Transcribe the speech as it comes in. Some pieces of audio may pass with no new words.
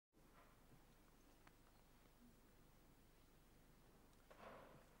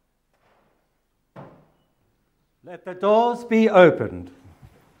Let the doors be opened.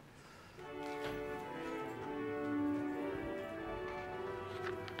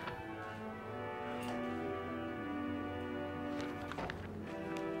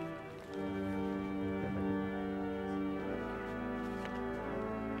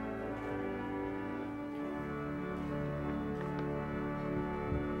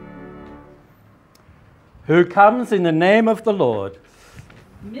 Who comes in the name of the Lord?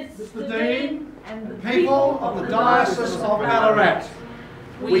 Mr. Dean and the people of the Diocese of Ballarat,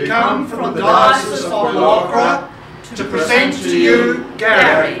 we come from the Diocese of Loughra to present to you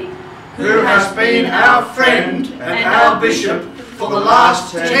Gary, who has been our friend and our bishop for the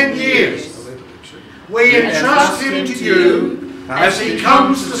last 10 years. We entrust him to you as he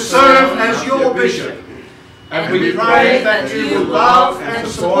comes to serve as your bishop, and we pray that you will love and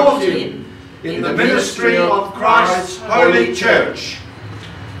support him in the ministry of Christ's Holy Church.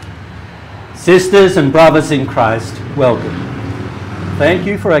 Sisters and brothers in Christ, welcome. Thank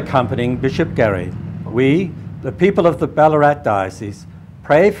you for accompanying Bishop Gary. We, the people of the Ballarat Diocese,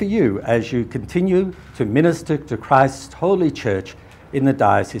 pray for you as you continue to minister to Christ's Holy Church in the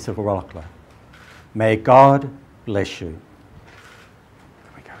Diocese of Loughra. May God bless you.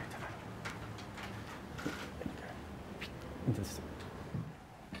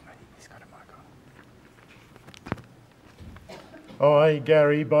 I,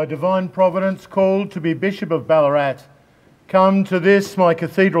 Gary, by divine providence called to be Bishop of Ballarat, come to this my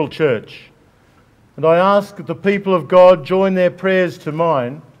cathedral church, and I ask that the people of God join their prayers to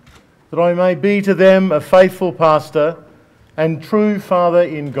mine, that I may be to them a faithful pastor and true father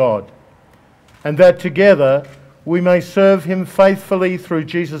in God, and that together we may serve him faithfully through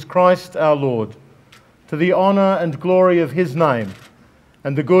Jesus Christ our Lord, to the honour and glory of his name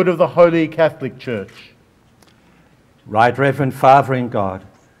and the good of the Holy Catholic Church. Right Reverend Father in God,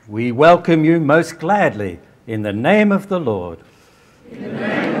 we welcome you most gladly in the name of the Lord. In the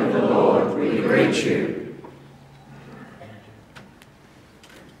name of the Lord we greet you.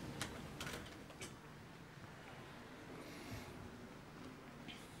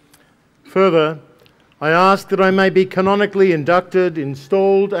 Further, I ask that I may be canonically inducted,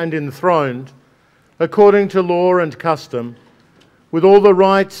 installed and enthroned according to law and custom, with all the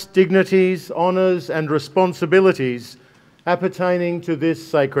rights, dignities, honours and responsibilities appertaining to this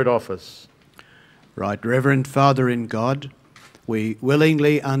sacred office. Right Reverend Father in God, we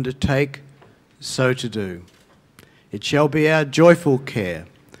willingly undertake so to do. It shall be our joyful care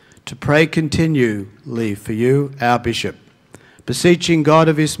to pray continually for you, our Bishop, beseeching God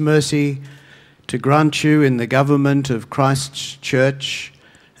of his mercy to grant you in the government of Christ's Church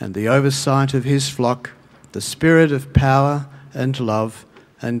and the oversight of his flock the spirit of power and love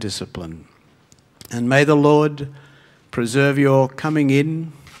and discipline. And may the Lord preserve your coming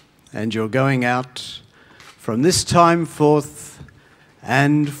in and your going out from this time forth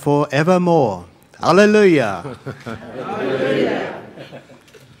and forevermore. Alleluia. Alleluia.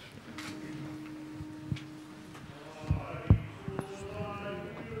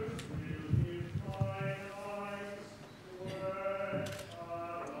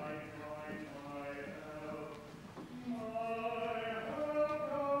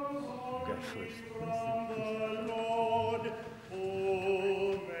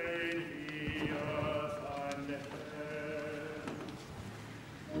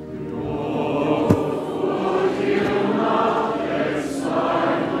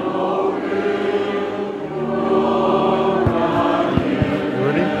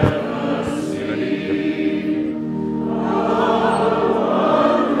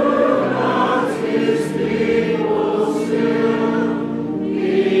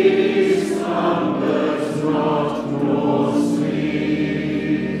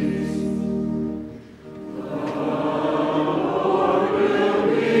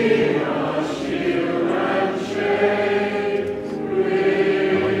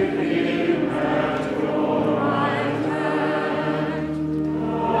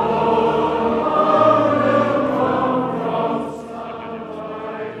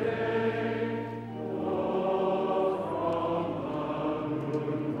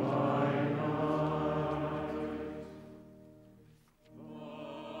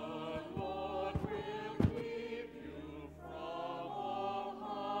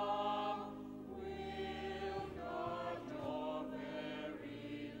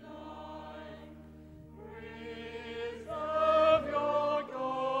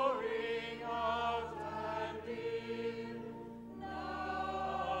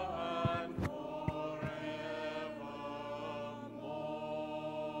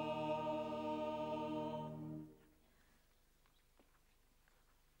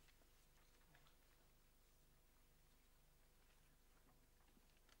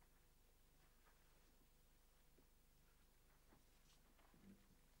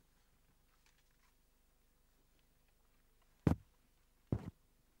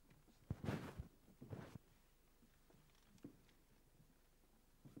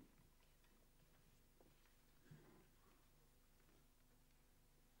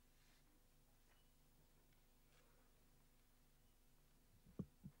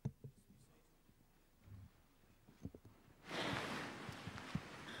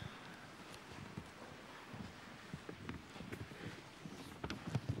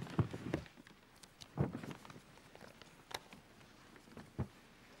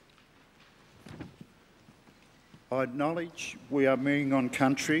 I acknowledge we are moving on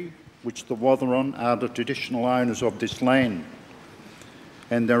country which the Watharon are the traditional owners of this land,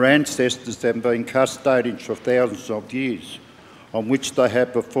 and their ancestors have been custodians for thousands of years, on which they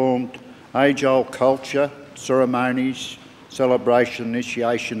have performed age-old culture, ceremonies, celebration,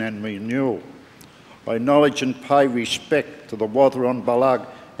 initiation and renewal. I acknowledge and pay respect to the Watharon Balag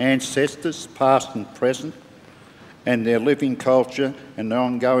ancestors, past and present, and their living culture and their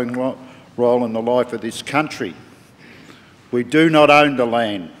ongoing role in the life of this country. We do not own the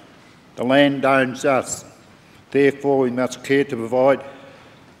land owns us. Therefore, we must care to provide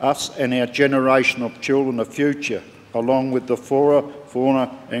us and our generation of children a future, along with the flora,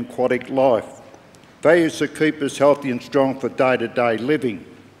 fauna and aquatic life. Values that keep us healthy and strong for day-to-day living.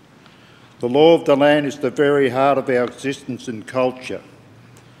 The law of the land is the very heart of our existence and culture.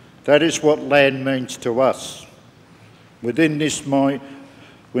 That is what land means to us. Within this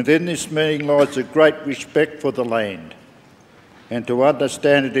meaning lies a great respect for the land, and to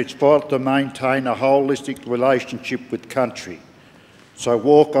understand it is vital to maintain a holistic relationship with country. So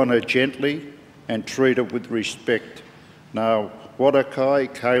walk on it gently and treat it with respect. Now,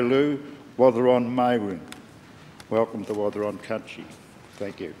 Wadakai, Kalu, Watharon, Maywoon. Welcome to Watharon country.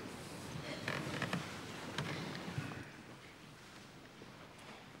 Thank you.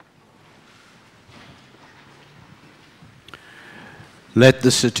 Let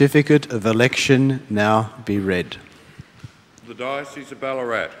the certificate of election now be read. The Diocese of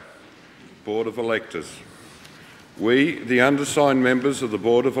Ballarat, Board of Electors. We, the undersigned members of the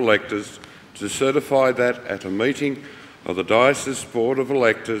Board of Electors, do certify that at a meeting of the Diocese Board of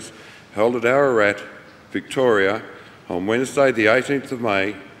Electors held at Ararat, Victoria, on Wednesday the 18th of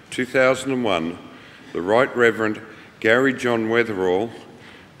May 2001, the Right Reverend Gary John Weatherall,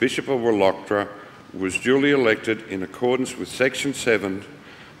 Bishop of Wallachtra, was duly elected in accordance with Section 7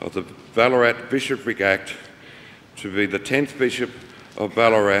 of the Ballarat Bishopric Act to be the 10th Bishop of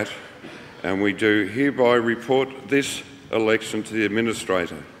Ballarat, and we do hereby report this election to the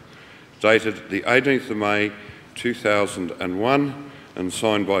Administrator, dated the 18th of May 2001 and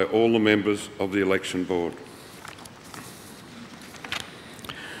signed by all the members of the Election Board.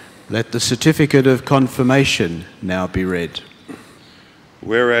 Let the certificate of confirmation now be read.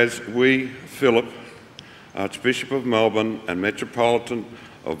 Whereas we, Philip, Archbishop of Melbourne and Metropolitan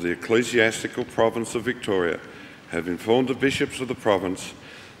of the Ecclesiastical Province of Victoria, have informed the bishops of the province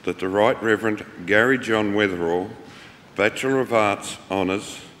that the Right Reverend Gary John Weatherall, Bachelor of Arts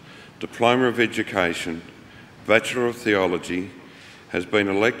Honours, Diploma of Education, Bachelor of Theology, has been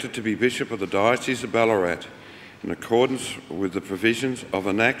elected to be Bishop of the Diocese of Ballarat in accordance with the provisions of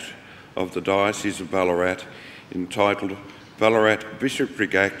an Act of the Diocese of Ballarat entitled Ballarat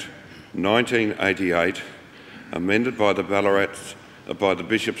Bishopric Act 1988, amended by the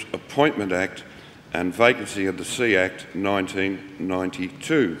Bishop's Appointment Act and vacancy of the C Act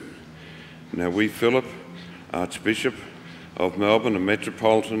 1992. Now we, Philip, Archbishop of Melbourne and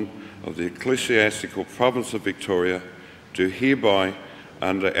Metropolitan of the Ecclesiastical Province of Victoria, do hereby,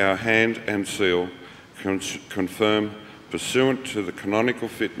 under our hand and seal, confirm, pursuant to the canonical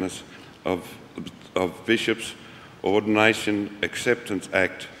fitness of Bishops' Ordination Acceptance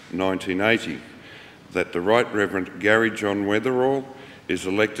Act 1980, that the Right Reverend Gary John Weatherall is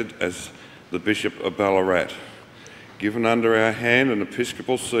elected as the Bishop of Ballarat, given under our hand an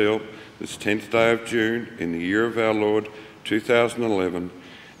episcopal seal this 10th day of June in the year of our Lord 2011,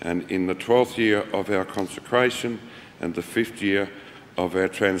 and in the 12th year of our consecration and the 5th year of our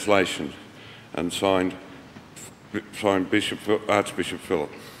translation, and signed Archbishop Philip.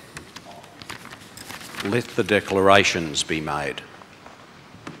 Let the declarations be made.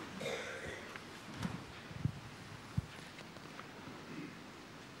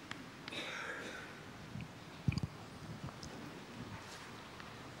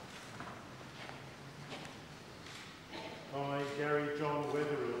 I, Gary John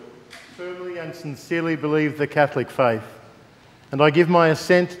Weatherall, firmly and sincerely believe the Catholic faith, and I give my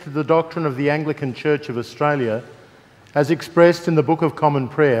assent to the doctrine of the Anglican Church of Australia as expressed in the Book of Common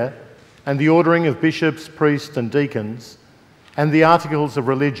Prayer and the ordering of bishops, priests and deacons, and the articles of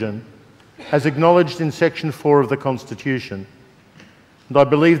religion as acknowledged in Section 4 of the Constitution, and I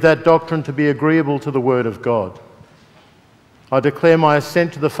believe that doctrine to be agreeable to the Word of God. I declare my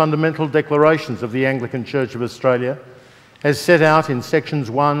assent to the fundamental declarations of the Anglican Church of Australia as set out in Sections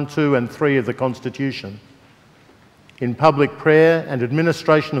 1, 2 and 3 of the Constitution. In public prayer and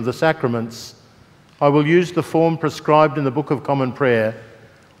administration of the sacraments, I will use the form prescribed in the Book of Common Prayer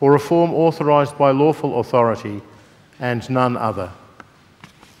or a form authorised by lawful authority and none other.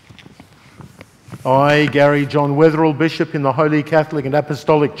 I, Gary John Weatherall, Bishop in the Holy Catholic and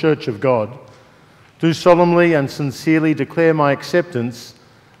Apostolic Church of God, do solemnly and sincerely declare my acceptance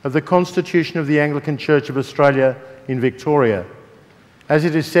of the Constitution of the Anglican Church of Australia in Victoria, as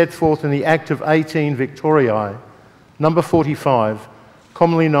it is set forth in the Act of 18 Victoriae, number 45,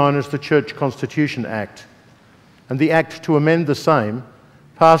 commonly known as the Church Constitution Act, and the Act to amend the same,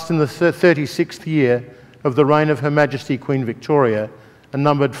 passed in the 36th year of the reign of Her Majesty Queen Victoria and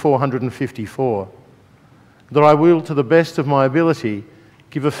numbered 454, that I will, to the best of my ability,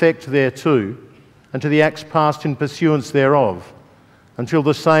 give effect thereto, and to the acts passed in pursuance thereof, until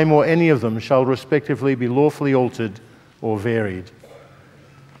the same or any of them shall respectively be lawfully altered or varied.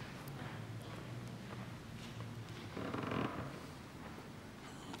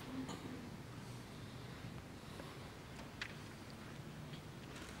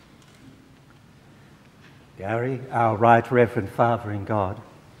 Gary, our Right Reverend Father in God,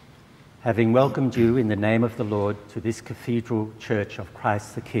 having welcomed you in the name of the Lord to this Cathedral Church of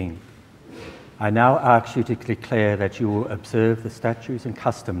Christ the King, I now ask you to declare that you will observe the statutes and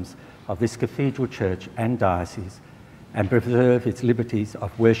customs of this Cathedral Church and diocese and preserve its liberties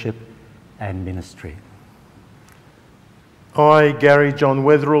of worship and ministry. I, Gary John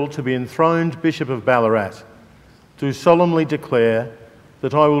Wetherill, to be enthroned Bishop of Ballarat, do solemnly declare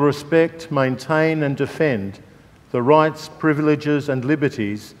that I will respect, maintain and defend the rights, privileges and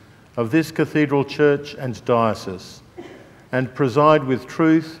liberties of this Cathedral Church and diocese, and preside with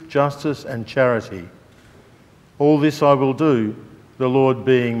truth, justice and charity. All this I will do, the Lord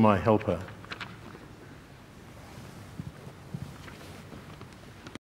being my helper.